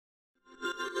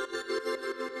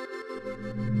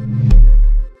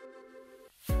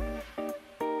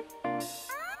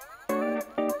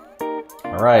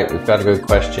right, we've got a good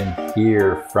question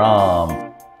here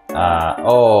from,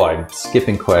 oh, I'm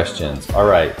skipping questions. All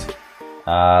right,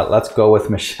 let's go with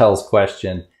Michelle's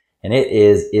question. And it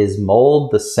is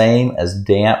mold the same as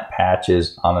damp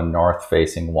patches on a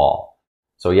north-facing wall?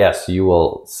 So yes, you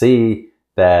will see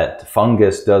that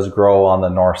fungus does grow on the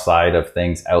north side of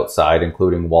things outside,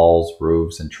 including walls,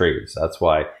 roofs, and trees. That's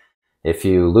why if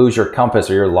you lose your compass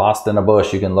or you're lost in a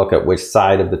bush, you can look at which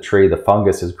side of the tree the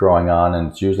fungus is growing on,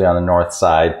 and it's usually on the north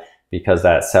side because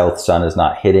that south sun is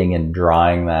not hitting and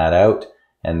drying that out,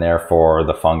 and therefore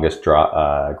the fungus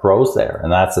grows there.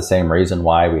 And that's the same reason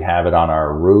why we have it on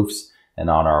our roofs and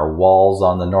on our walls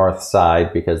on the north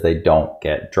side, because they don't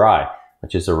get dry,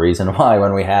 which is the reason why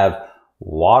when we have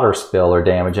water spill or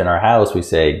damage in our house, we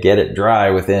say get it dry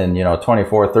within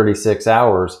 24, 36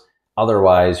 hours.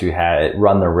 Otherwise, you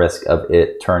run the risk of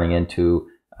it turning into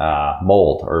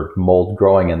mold or mold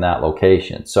growing in that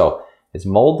location. So is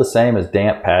mold the same as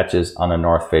damp patches on a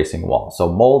north-facing wall?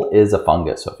 So mold is a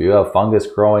fungus. So if you have fungus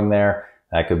growing there,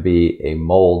 that could be a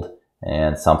mold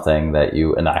and something that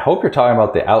and I hope you're talking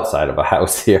about the outside of a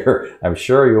house here. I'm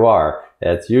sure you are.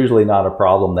 It's usually not a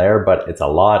problem there, but it's a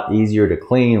lot easier to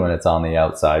clean when it's on the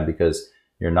outside because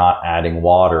you're not adding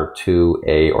water to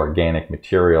a organic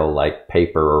material like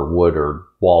paper or wood or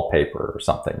wallpaper or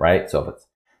something, right? So if it's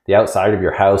the outside of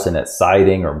your house and it's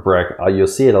siding or brick, you'll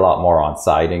see it a lot more on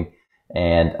siding.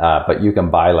 And but you can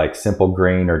buy like Simple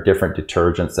Green or different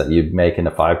detergents that you'd make in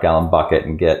a 5-gallon bucket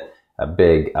and get a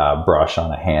big brush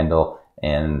on a handle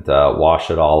and wash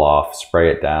it all off,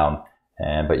 spray it down.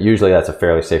 But usually that's a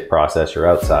fairly safe process. You're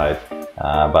outside,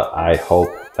 but I hope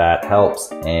that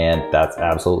helps, and that's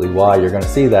absolutely why you're going to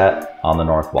see that on the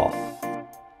north wall.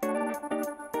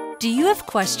 Do you have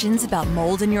questions about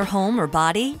mold in your home or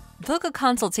body? Book a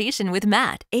consultation with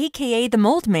Matt, aka the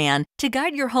Mold Man, to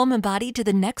guide your home and body to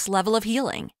the next level of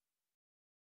healing.